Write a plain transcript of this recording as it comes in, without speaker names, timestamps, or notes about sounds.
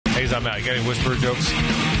Hayes, I'm out. You got any whisper jokes?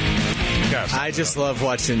 I just love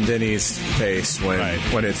watching Denny's face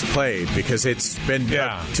when it's played because it's been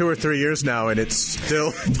 2 or 3 years now and it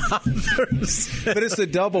still bothers. But it's the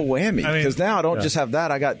double whammy because now I don't just have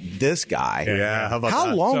that. I got this guy. Yeah. How about How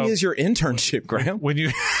that? long is your internship, Graham? When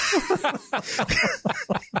you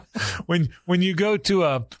when you go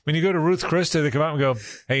to Ruth Chris, do they come out and go,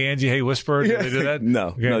 "Hey Angie, hey Whisper"? Do they do that?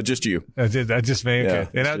 No, just you. That's just me. Okay,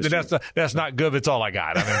 Yeah, and that's not good. But it's all I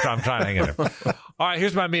got. I'm trying to hang in there. All right,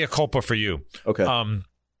 here's my mea culpa for you. Okay.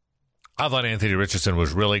 I thought Anthony Richardson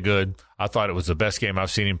was really good. I thought it was the best game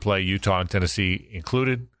I've seen him play, Utah and Tennessee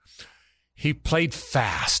included. He played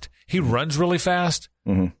fast. He runs really fast,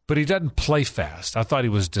 but he doesn't play fast. I thought he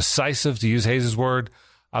was decisive, to use Hayes' word.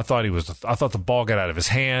 I thought the ball got out of his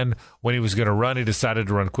hand. When he was going to run, he decided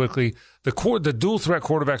to run quickly. The dual threat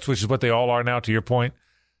quarterbacks, which is what they all are now, to your point,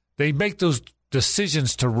 they make those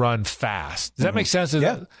decisions to run fast. Does that make sense?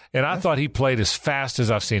 Yeah. And I thought he played as fast as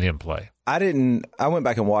I've seen him play. I went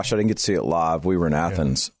back and watched. I didn't get to see it live. We were in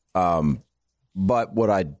Athens. But what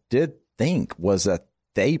I did think was that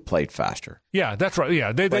they played faster. Yeah, that's right.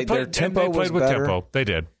 Yeah, they played, their tempo they played was with better. tempo. They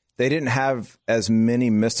did. They didn't have as many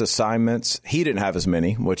missed assignments. He didn't have as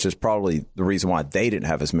many, which is probably the reason why they didn't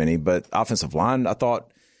have as many. But offensive line, I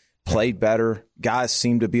thought, played better. Guys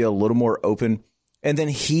seemed to be a little more open. And then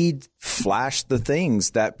he flashed the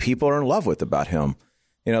things that people are in love with about him.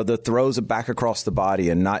 You know, the throws back across the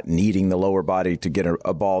body and not needing the lower body to get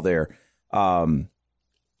a ball there.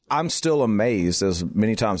 I'm still amazed, as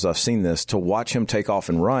many times as I've seen this, to watch him take off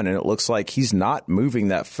and run. And it looks like he's not moving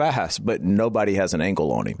that fast, but nobody has an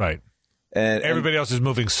angle on him. Right. And everybody else is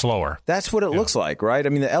moving slower. That's what it looks like, right? I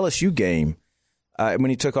mean, the LSU game, when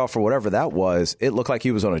he took off for whatever that was, it looked like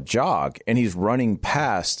he was on a jog, and he's running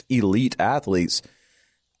past elite athletes.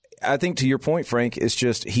 I think to your point, Frank, it's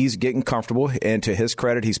just he's getting comfortable, and to his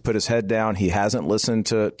credit, he's put his head down. He hasn't listened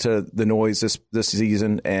to the noise this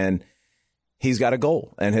season, and he's got a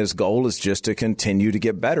goal, and his goal is just to continue to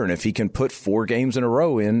get better. And if he can put 4 games in a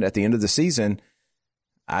row in at the end of the season,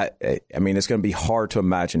 I mean, it's going to be hard to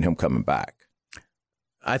imagine him coming back.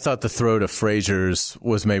 I thought the throw to Frazier's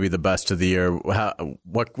was maybe the best of the year.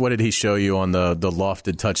 What did he show you on the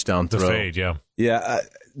lofted touchdown throw? The fade, yeah. Yeah,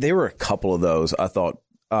 there were a couple of those. I thought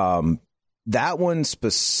that one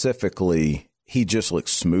specifically, he just looked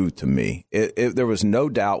smooth to me. There was no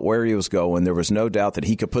doubt where he was going. There was no doubt that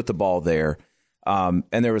he could put the ball there. And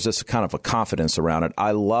there was this kind of a confidence around it.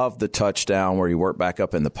 I love the touchdown where he worked back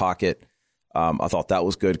up in the pocket. I thought that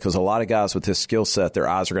was good because a lot of guys with his skill set, their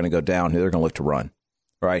eyes are going to go down. They're going to look to run.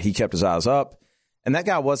 Right? He kept his eyes up, and that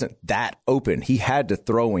guy wasn't that open. He had to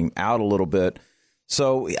throw him out a little bit.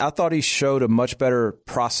 So I thought he showed a much better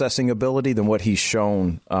processing ability than what he's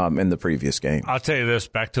shown in the previous game. I'll tell you this,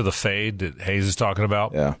 back to the fade that Hayes is talking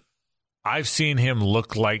about. Yeah. I've seen him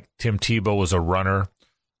look like Tim Tebow was a runner.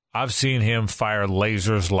 I've seen him fire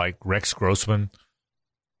lasers like Rex Grossman.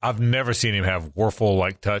 I've never seen him have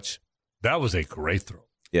Warfel-like touch. That was a great throw.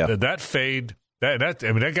 Yeah. That fade,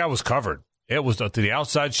 that guy was covered. It was to the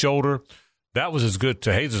outside shoulder. That was as good,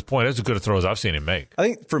 to Hayes' point, as good a throw as I've seen him make. I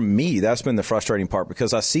think for me, that's been the frustrating part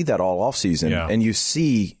because I see that all offseason. Yeah. And you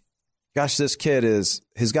see, gosh, this kid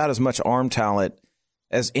he's got as much arm talent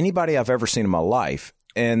as anybody I've ever seen in my life.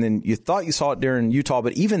 And then you thought you saw it during Utah,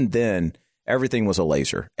 but even then, everything was a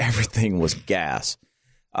laser. Everything was gas.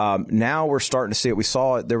 Now we're starting to see it. We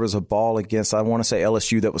saw it. There was a ball against, I want to say,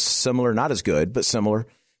 LSU that was similar, not as good, but similar.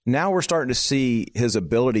 Now we're starting to see his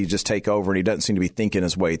ability just take over, and he doesn't seem to be thinking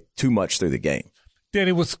his way too much through the game.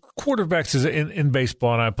 Danny, with quarterbacks in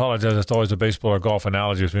baseball, and I apologize, that's always a baseball or golf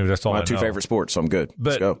analogy with me, but that's all I know. My 2 favorite sports, so I'm good.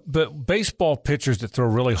 Let's go. But baseball pitchers that throw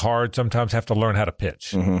really hard sometimes have to learn how to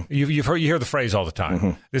pitch. Mm-hmm. You hear the phrase all the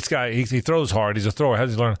time. This guy, he throws hard. He's a thrower. How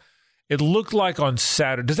does he learn? It looked like on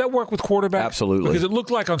Saturday. Does that work with quarterbacks? Absolutely. Because it looked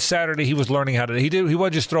like on Saturday he was learning how to. He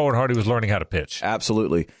wasn't just throwing hard. He was learning how to pitch.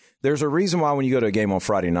 Absolutely. There's a reason why when you go to a game on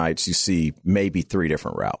Friday nights, you see maybe 3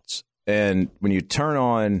 different routes. And when you turn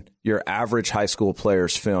on your average high school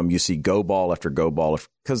player's film, you see go ball after go ball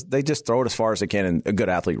because they just throw it as far as they can, and a good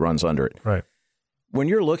athlete runs under it. Right. When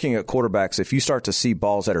you're looking at quarterbacks, if you start to see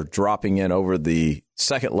balls that are dropping in over the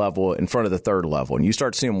second level in front of the third level, and you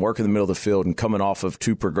start to see them work in the middle of the field and coming off of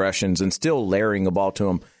 2 progressions and still layering a ball to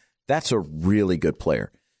them, that's a really good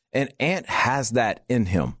player. And Ant has that in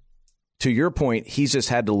him. To your point, he's just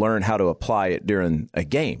had to learn how to apply it during a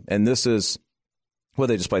game. And this is,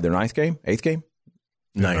 they just played their 9th game, 8th game?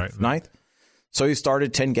 9th. So he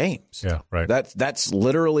started 10 games. Yeah, right. That's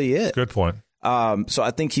literally it. Good point. So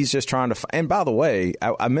I think he's just trying to, and by the way,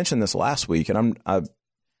 I mentioned this last week, and I'm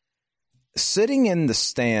sitting in the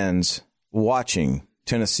stands watching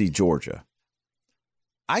Tennessee, Georgia.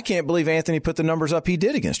 I can't believe Anthony put the numbers up he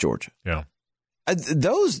did against Georgia. Yeah.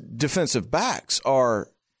 Those defensive backs are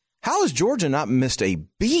 – how has Georgia not missed a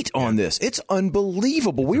beat on this? It's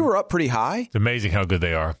unbelievable. We were up pretty high. It's amazing how good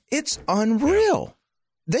they are. It's unreal.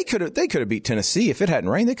 They could have beat Tennessee. If it hadn't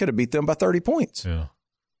rained, they could have beat them by 30 points.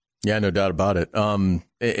 Yeah, no doubt about it.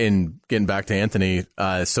 In getting back to Anthony,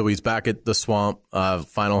 so he's back at the Swamp,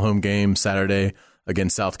 final home game Saturday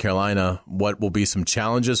against South Carolina. What will be some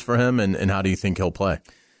challenges for him, and how do you think he'll play?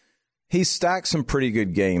 He stacked some pretty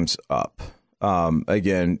good games up.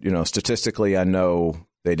 Again, statistically, I know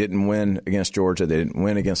they didn't win against Georgia. They didn't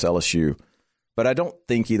win against LSU. But I don't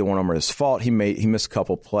think either one of them are his fault. He missed a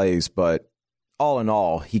couple plays, but all in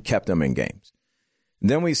all, he kept them in games.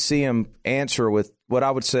 Then we see him answer with what I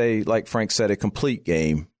would say, like Frank said, a complete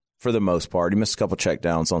game for the most part. He missed a couple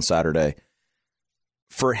checkdowns on Saturday.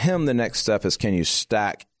 For him, the next step is, can you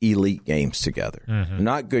stack elite games together? Mm-hmm.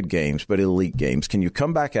 Not good games, but elite games. Can you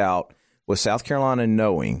come back out with South Carolina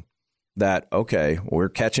knowing that, okay, we're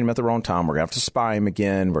catching him at the wrong time. We're going to have to spy him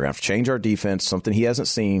again. We're going to have to change our defense, something he hasn't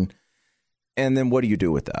seen. And then what do you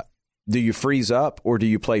do with that? Do you freeze up or do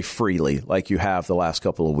you play freely like you have the last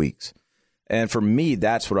couple of weeks? And for me,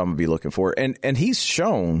 that's what I'm going to be looking for. And he's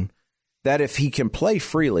shown that if he can play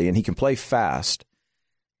freely and he can play fast,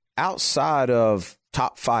 outside of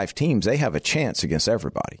top 5 teams, they have a chance against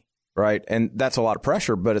everybody, right? And that's a lot of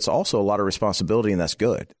pressure, but it's also a lot of responsibility, and that's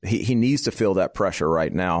good. He needs to feel that pressure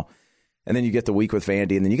right now. And then you get the week with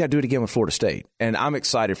Vandy, and then you got to do it again with Florida State. And I'm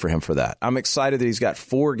excited for him for that. I'm excited that he's got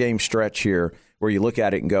 4-game stretch here where you look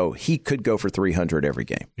at it and go, he could go for 300 every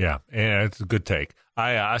game. Yeah, and it's a good take.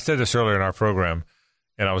 I said this earlier in our program,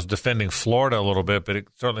 and I was defending Florida a little bit, but it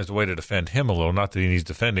certainly is a way to defend him a little. Not that he needs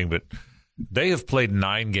defending, but they have played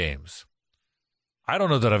 9 games. I don't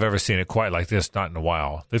know that I've ever seen it quite like this, not in a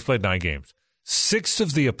while. They've played 9 games. 6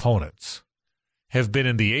 of the opponents have been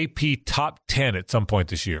in the AP top 10 at some point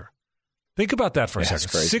this year. Think about that for a second.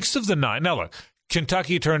 6 of the 9. Now, look,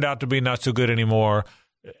 Kentucky turned out to be not so good anymore.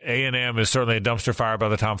 A&M is certainly a dumpster fire by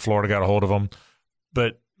the time Florida got a hold of them.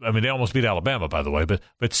 But, I mean, they almost beat Alabama, by the way.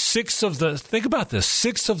 But 6 of the – think about this.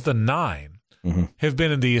 6 of the 9 have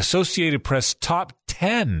been in the Associated Press top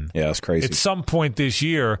 10. Yeah, that's crazy. At some point this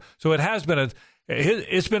year. So it has been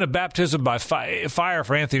it's been a baptism by fire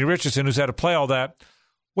for Anthony Richardson, who's had to play all that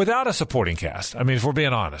without a supporting cast. I mean, if we're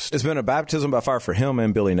being honest. It's been a baptism by fire for him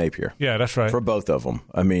and Billy Napier. Yeah, that's right. For both of them.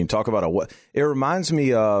 I mean, talk about it reminds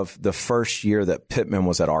me of the first year that Pittman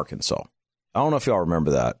was at Arkansas. I don't know if y'all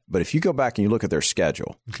remember that, but if you go back and you look at their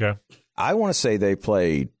schedule, okay, I want to say they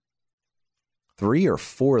played 3 or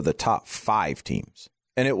 4 of the top 5 teams,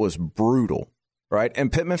 and it was brutal, right?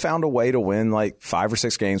 And Pittman found a way to win like 5 or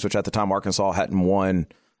 6 games, which at the time Arkansas hadn't won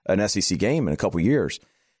an SEC game in a couple years.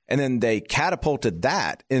 And then they catapulted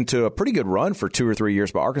that into a pretty good run for 2 or 3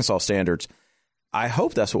 years by Arkansas standards. I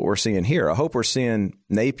hope that's what we're seeing here. I hope we're seeing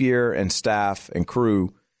Napier and staff and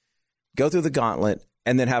crew go through the gauntlet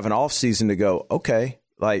and then have an offseason to go, okay,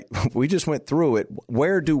 like we just went through it.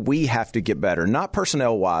 Where do we have to get better? Not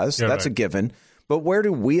personnel-wise, that's right. A given. But where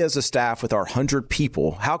do we as a staff with our 100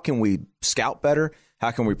 people, how can we scout better?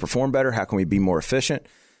 How can we perform better? How can we be more efficient?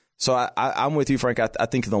 So I'm with you, Frank. I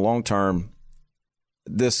think in the long term,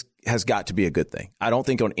 this has got to be a good thing. I don't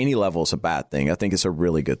think on any level it's a bad thing. I think it's a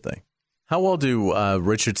really good thing. How well do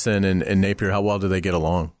Richardson and Napier, how well do they get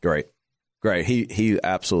along? Great. He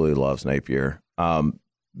absolutely loves Napier. Coach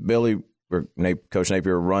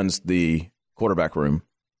Napier runs the quarterback room,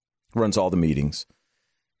 runs all the meetings,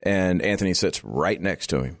 and Anthony sits right next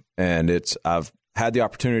to him. And I've had the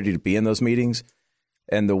opportunity to be in those meetings,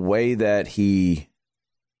 and the way that he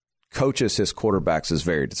coaches his quarterbacks is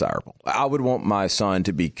very desirable. I would want my son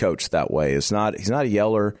to be coached that way. He's not a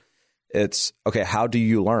yeller. It's, okay, how do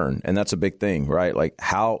you learn? And that's a big thing, right? Like,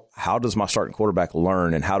 how does my starting quarterback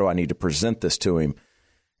learn, and how do I need to present this to him?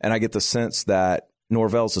 And I get the sense that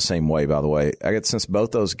Norvell's the same way, by the way. I get the sense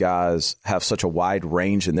both those guys have such a wide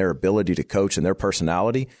range in their ability to coach and their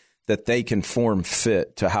personality that they can form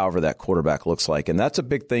fit to however that quarterback looks like. And that's a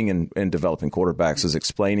big thing in developing quarterbacks, is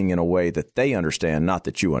explaining in a way that they understand, not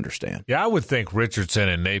that you understand. Yeah, I would think Richardson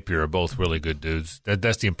and Napier are both really good dudes.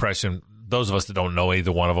 That's the impression. Those of us that don't know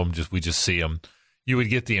either one of them, we just see them. You would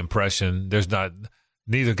get the impression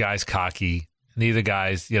neither guy's cocky. Neither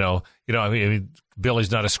guy's, I mean,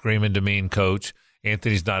 Billy's not a screaming, demean coach.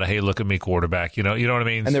 Anthony's not a, hey, look at me quarterback. You know what I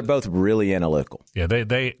mean? And they're both really analytical. Yeah,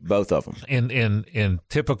 they both of them. In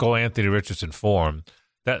typical Anthony Richardson form,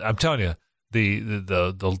 that I'm telling you,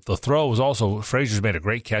 the throw was also, Frazier's made a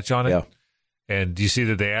great catch on it. Yeah. And do you see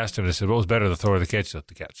that they asked him, they said, what was better, the throw or the catch? The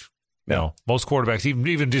catch. You know, most quarterbacks,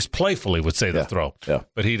 even just playfully, would say the throw. Yeah.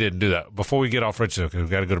 But he didn't do that. Before we get off Richardson, because we've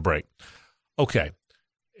got to go to break. Okay.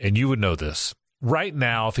 And you would know this. Right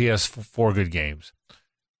now, if he has 4 good games,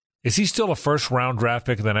 is he still a first-round draft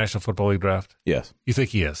pick in the National Football League draft? Yes. You think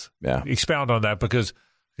he is? Yeah. Expound on that, because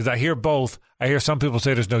I hear both. I hear some people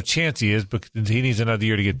say there's no chance he is because he needs another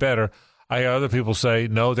year to get better. I hear other people say,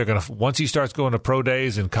 no, they're going to, once he starts going to pro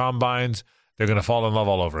days and combines, they're going to fall in love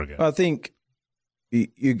all over again. I think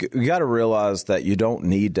you got to realize that you don't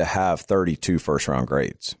need to have 32 first-round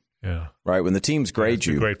grades. Yeah. Right? When the teams grade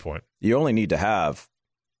you, great point. You only need to have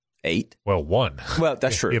 8. Well, 1. Well,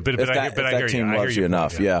 that's true. Yeah, but if that team loves you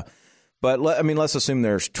enough, yeah. But let's assume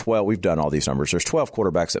there's 12. We've done all these numbers. There's 12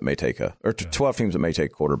 quarterbacks that may take 12 teams that may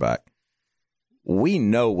take a quarterback. We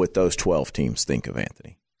know what those 12 teams think of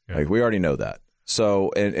Anthony. Yeah. Like, we already know that.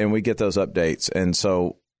 So, and we get those updates. And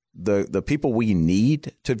so the people we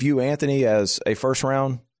need to view Anthony as a first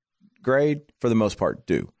round grade, for the most part,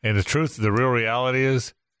 do. And the real reality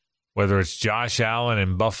is, whether it's Josh Allen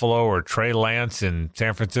in Buffalo or Trey Lance in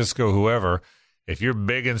San Francisco, whoever, if you're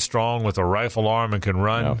big and strong with a rifle arm and can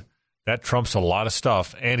run, that trumps a lot of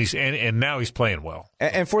stuff. And now he's playing well.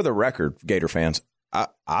 And for the record, Gator fans,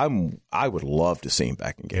 I would love to see him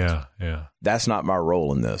back in games. Yeah. That's not my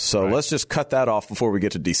role in this. So let's just cut that off before we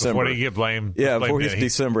get to December. Before you get blamed. Yeah, before we get to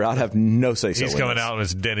December, I'd have no say-so. He's coming out and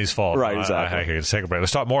it's Denny's fault. Right, exactly. Let's take a break.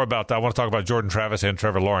 Let's talk more about that. I want to talk about Jordan Travis and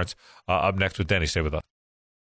Trevor Lawrence up next with Denny. Stay with us.